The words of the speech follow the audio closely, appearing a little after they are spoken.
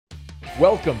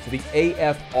Welcome to the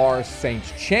AFR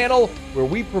Saints channel, where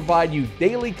we provide you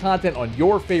daily content on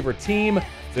your favorite team,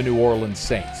 the New Orleans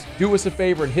Saints. Do us a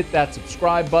favor and hit that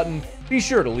subscribe button. Be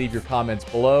sure to leave your comments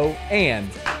below and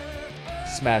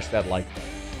smash that like button.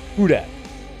 Who dat?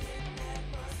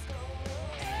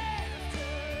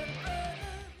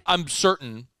 I'm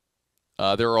certain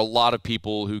there are a lot of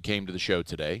people who came to the show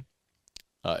today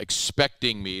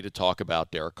expecting me to talk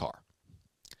about Derek Carr.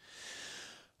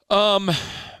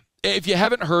 If you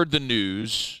haven't heard the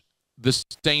news, the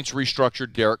Saints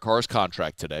restructured Derek Carr's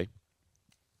contract today.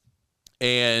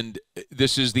 And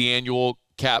this is the annual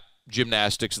cap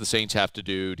gymnastics the Saints have to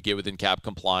do to get within cap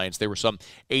compliance. They were some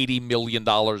 $80 million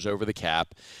over the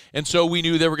cap. And so we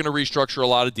knew they were going to restructure a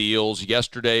lot of deals.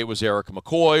 Yesterday it was Eric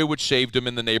McCoy, which saved him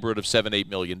in the neighborhood of $7-8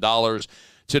 million.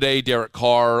 Today, Derek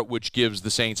Carr, which gives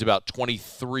the Saints about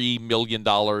 $23 million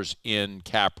in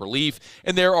cap relief.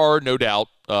 And there are no doubt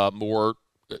more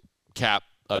cap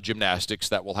gymnastics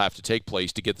that will have to take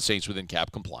place to get the Saints within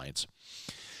cap compliance.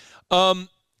 A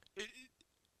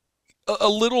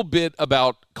little bit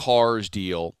about Carr's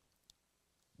deal.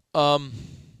 Actually,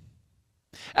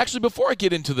 before I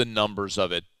get into the numbers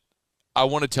of it, I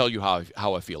want to tell you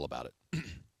how I feel about it.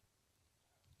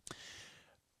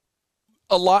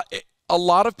 A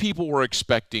lot of people were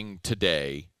expecting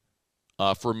today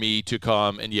for me to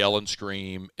come and yell and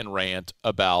scream and rant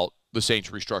about the Saints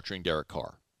restructuring Derek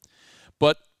Carr.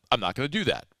 But I'm not going to do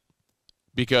that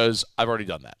because I've already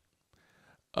done that.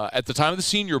 At the time of the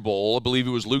Senior Bowl, I believe it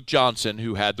was Luke Johnson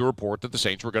who had the report that the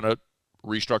Saints were going to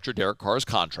restructure Derek Carr's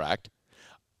contract.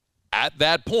 At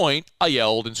that point, I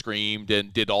yelled and screamed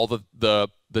and did all the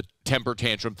temper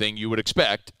tantrum thing you would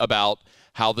expect about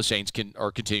how the Saints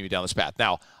are continuing down this path.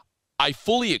 Now, I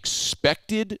fully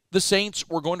expected the Saints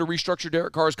were going to restructure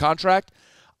Derek Carr's contract.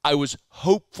 I was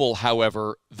hopeful,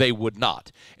 however, they would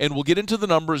not. And we'll get into the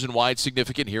numbers and why it's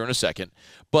significant here in a second.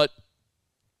 But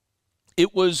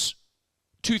it was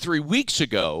 2-3 weeks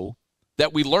ago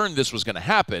that we learned this was going to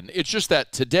happen. It's just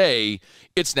that today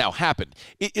it's now happened.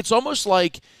 It's almost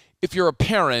like if you're a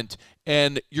parent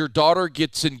and your daughter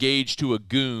gets engaged to a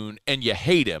goon and you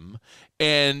hate him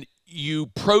and you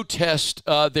protest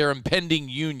their impending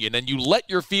union and you let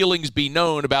your feelings be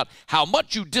known about how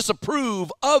much you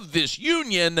disapprove of this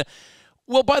union.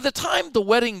 Well, by the time the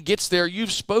wedding gets there,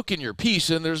 you've spoken your piece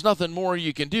and there's nothing more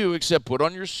you can do except put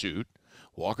on your suit,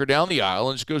 walk her down the aisle,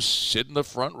 and just go sit in the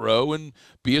front row and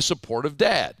be a supportive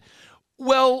dad.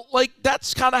 Well,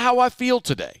 that's kind of how I feel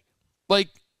today.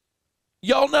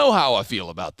 Y'all know how I feel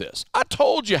about this. I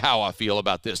told you how I feel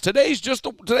about this. Today's just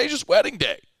wedding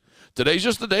day. Today's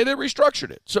just the day they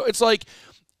restructured it. So it's like,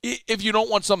 if you don't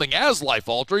want something as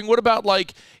life-altering, what about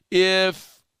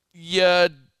if you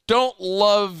don't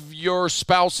love your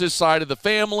spouse's side of the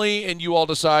family and you all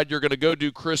decide you're going to go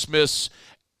do Christmas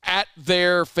at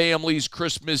their family's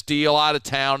Christmas deal out of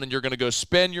town and you're going to go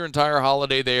spend your entire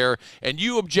holiday there and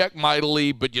you object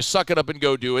mightily, but you suck it up and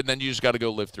go do it, and then you just got to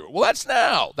go live through it. Well, that's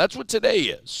now. That's what today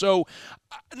is. So,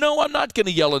 no, I'm not going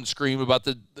to yell and scream about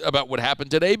what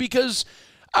happened today because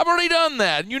I've already done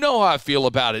that, and you know how I feel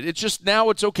about it. It's just now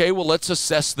it's okay. Well, let's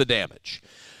assess the damage.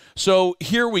 So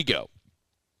here we go.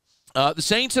 The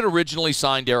Saints had originally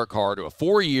signed Derek Carr to a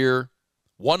 4-year,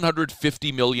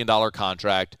 $150 million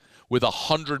contract with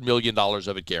 $100 million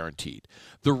of it guaranteed.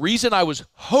 The reason I was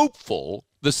hopeful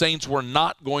the Saints were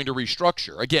not going to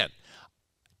restructure, again,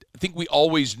 I think we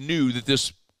always knew that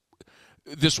this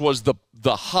was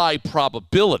the high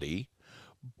probability,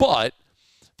 but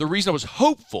the reason I was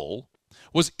hopeful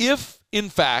was if, in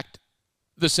fact,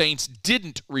 the Saints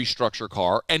didn't restructure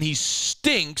Carr and he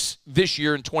stinks this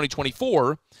year in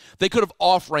 2024, they could have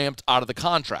off-ramped out of the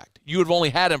contract. You would have only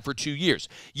had him for 2 years.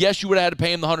 Yes, you would have had to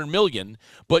pay him the $100 million,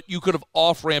 but you could have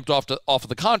off-ramped off of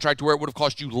the contract where it would have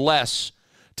cost you less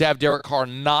to have Derek Carr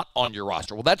not on your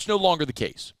roster. Well, that's no longer the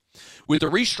case. With the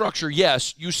restructure,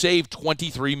 yes, you saved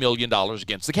 $23 million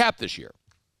against the cap this year.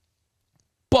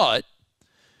 But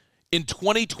in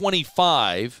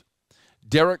 2025,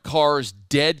 Derek Carr's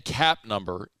dead cap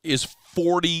number is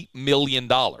 $40 million.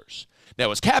 Now,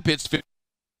 his cap hits,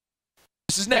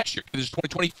 this is next year. This is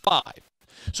 2025.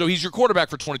 So he's your quarterback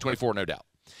for 2024, no doubt.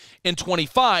 In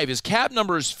 25, his cap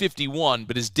number is 51,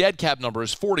 but his dead cap number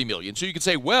is 40 million. So you could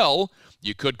say, well,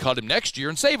 you could cut him next year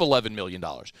and save $11 million.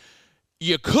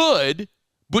 You could,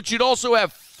 but you'd also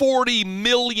have $40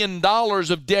 million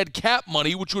of dead cap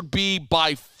money, which would be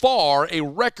by far a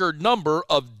record number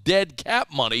of dead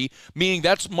cap money, meaning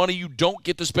that's money you don't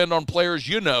get to spend on players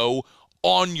you know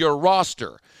on your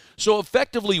roster. So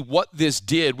effectively what this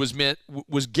did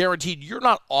was guaranteed you're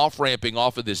not off-ramping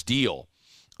off of this deal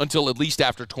until at least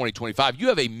after 2025. You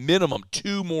have a minimum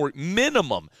two more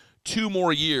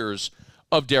years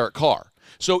of Derek Carr.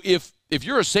 So if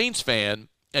you're a Saints fan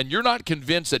and you're not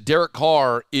convinced that Derek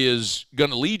Carr is going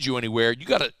to lead you anywhere, you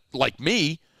got to, like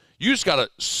me, you just got to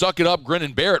suck it up, grin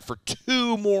and bear it for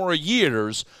 2 more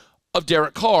years of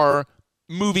Derek Carr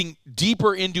moving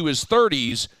deeper into his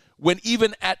 30s, when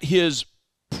even at his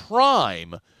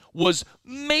prime was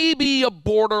maybe a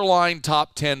borderline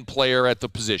top 10 player at the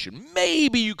position.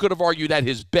 Maybe you could have argued at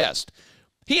his best.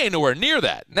 He ain't nowhere near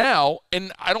that now,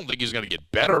 and I don't think he's going to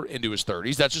get better into his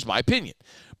 30s. That's just my opinion.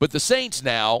 But the Saints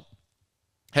now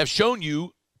have shown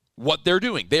you what they're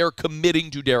doing. They are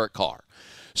committing to Derek Carr.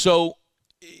 So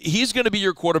he's going to be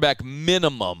your quarterback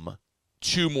minimum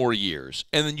 2 more years,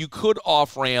 and then you could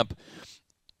off-ramp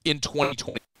in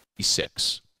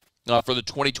 2026 for the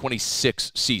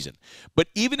 2026 season. But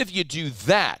even if you do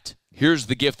that, here's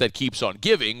the gift that keeps on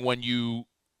giving when you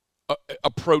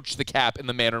approach the cap in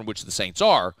the manner in which the Saints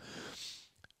are.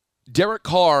 Derek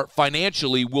Carr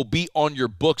financially will be on your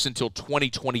books until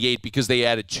 2028 because they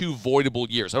added 2 voidable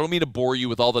years. I don't mean to bore you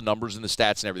with all the numbers and the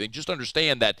stats and everything. Just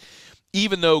understand that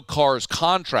even though Carr's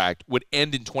contract would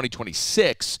end in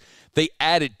 2026, they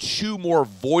added 2 more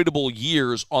voidable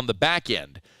years on the back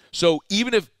end. So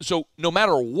no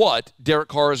matter what, Derek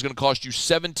Carr is going to cost you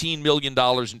 $17 million in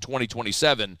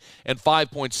 2027 and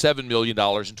 $5.7 million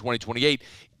in 2028,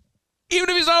 even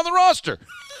if he's not on the roster.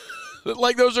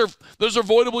 Like those are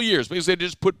voidable years because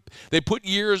they put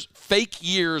years, fake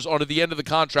years, onto the end of the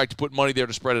contract to put money there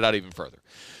to spread it out even further.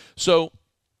 So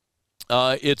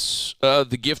it's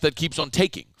the gift that keeps on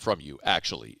taking from you.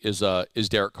 Actually, is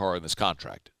Derek Carr in this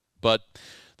contract? But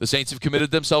the Saints have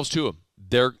committed themselves to him.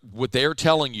 What they're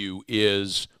telling you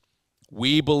is,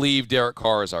 we believe Derek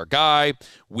Carr is our guy.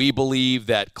 We believe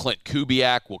that Clint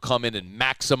Kubiak will come in and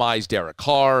maximize Derek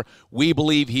Carr. We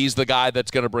believe he's the guy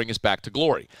that's going to bring us back to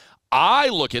glory. I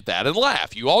look at that and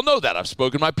laugh. You all know that. I've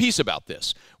spoken my piece about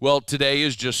this. Well, today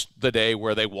is just the day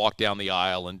where they walked down the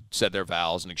aisle and said their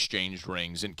vows and exchanged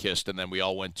rings and kissed, and then we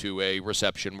all went to a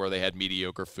reception where they had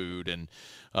mediocre food and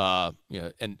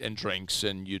and drinks,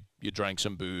 and you drank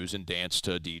some booze and danced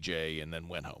to a DJ and then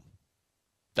went home.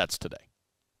 That's today.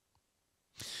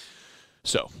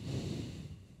 So,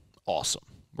 awesome.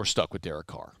 We're stuck with Derek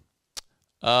Carr.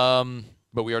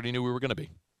 But we already knew we were going to be.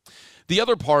 The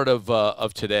other part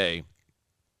of today,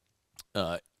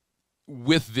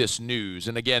 with this news,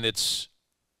 and again, it's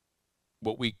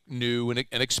what we knew and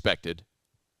expected,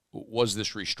 was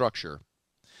this restructure.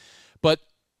 But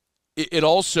it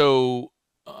also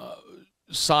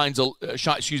shines a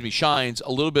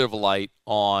little bit of a light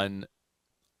on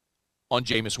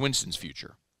Jameis Winston's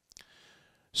future.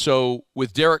 So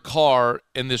with Derek Carr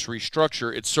and this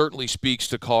restructure, it certainly speaks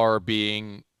to Carr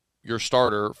being your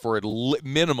starter for a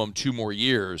minimum 2 more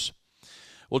years.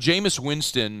 Well, Jameis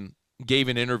Winston gave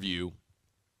an interview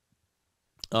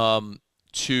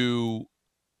to,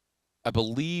 I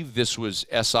believe this was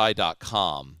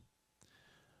SI.com.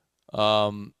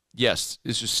 Yes,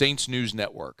 this is Saints News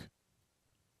Network.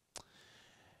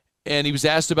 And he was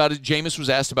asked about it. Jameis was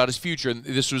asked about his future. And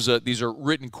these are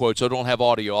written quotes, so I don't have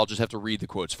audio. I'll just have to read the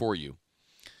quotes for you.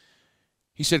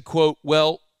 He said, quote,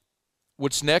 "Well,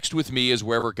 what's next with me is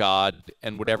wherever God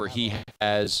and whatever he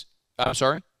has." I'm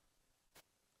sorry?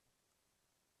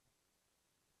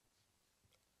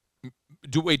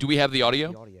 Do we have the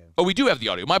audio? Oh, we do have the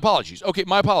audio. My apologies. Okay,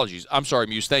 my apologies. I'm sorry,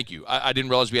 Muse. Thank you. I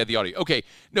didn't realize we had the audio. Okay,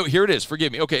 no, here it is.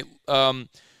 Forgive me. Okay,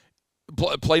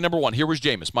 play number 1. Here was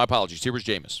Jameis. My apologies. Here was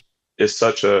Jameis. It's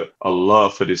such a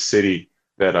love for this city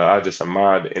that I just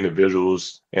admire the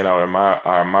individuals, and I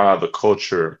admire the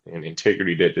culture and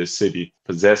integrity that this city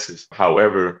possesses.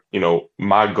 However,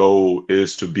 my goal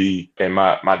is to be, and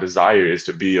my desire is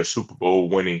to be, a Super Bowl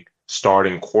winning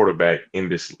starting quarterback in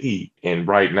this league. And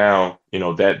right now,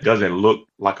 that doesn't look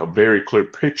like a very clear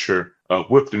picture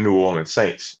with the New Orleans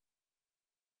Saints.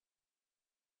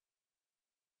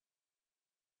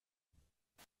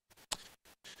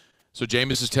 So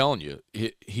Jameis is telling you,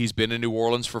 he's been in New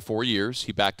Orleans for 4 years.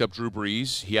 He backed up Drew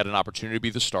Brees. He had an opportunity to be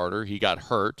the starter. He got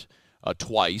hurt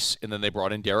twice, and then they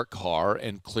brought in Derek Carr,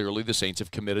 and clearly the Saints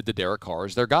have committed to Derek Carr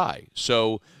as their guy.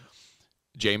 So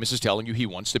Jameis is telling you he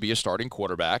wants to be a starting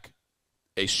quarterback,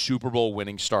 a Super Bowl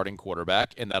winning starting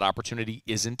quarterback, and that opportunity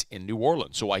isn't in New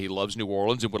Orleans. So while he loves New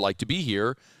Orleans and would like to be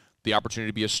here, the opportunity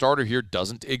to be a starter here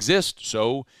doesn't exist.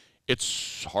 So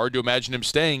it's hard to imagine him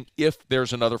staying if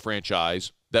there's another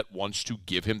franchise that wants to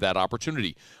give him that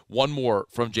opportunity. One more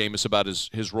from Jameis about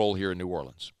his role here in New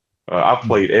Orleans. I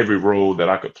played every role that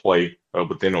I could play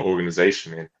within an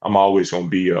organization, and I'm always going to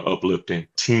be a uplifting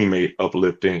teammate,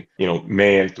 uplifting,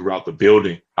 man throughout the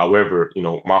building. However,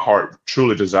 my heart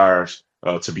truly desires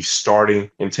to be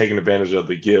starting and taking advantage of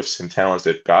the gifts and talents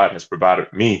that God has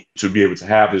provided me to be able to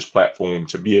have this platform,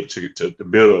 to be able to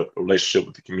build a relationship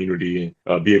with the community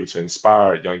and be able to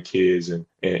inspire young kids and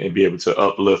be able to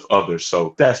uplift others.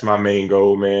 So that's my main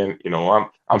goal, man.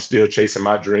 I'm still chasing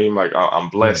my dream. Like I'm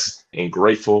blessed and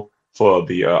grateful for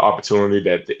the opportunity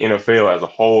that the NFL as a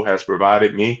whole has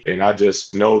provided me. And I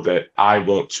just know that I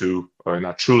want to, and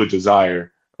I truly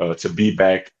desire to be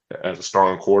back as a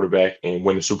starting quarterback and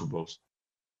win the Super Bowls.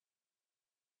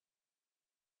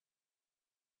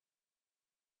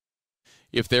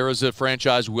 If there is a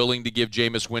franchise willing to give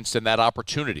Jameis Winston that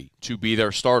opportunity to be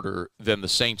their starter, then the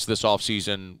Saints this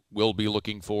offseason will be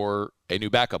looking for a new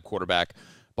backup quarterback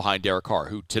behind Derek Carr,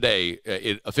 who today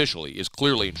officially is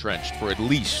clearly entrenched for at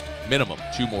least minimum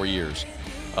 2 more years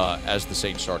as the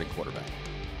Saints starting quarterback.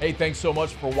 Hey, thanks so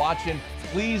much for watching.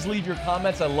 Please leave your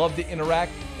comments. I love to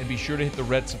interact, and be sure to hit the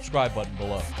red subscribe button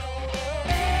below.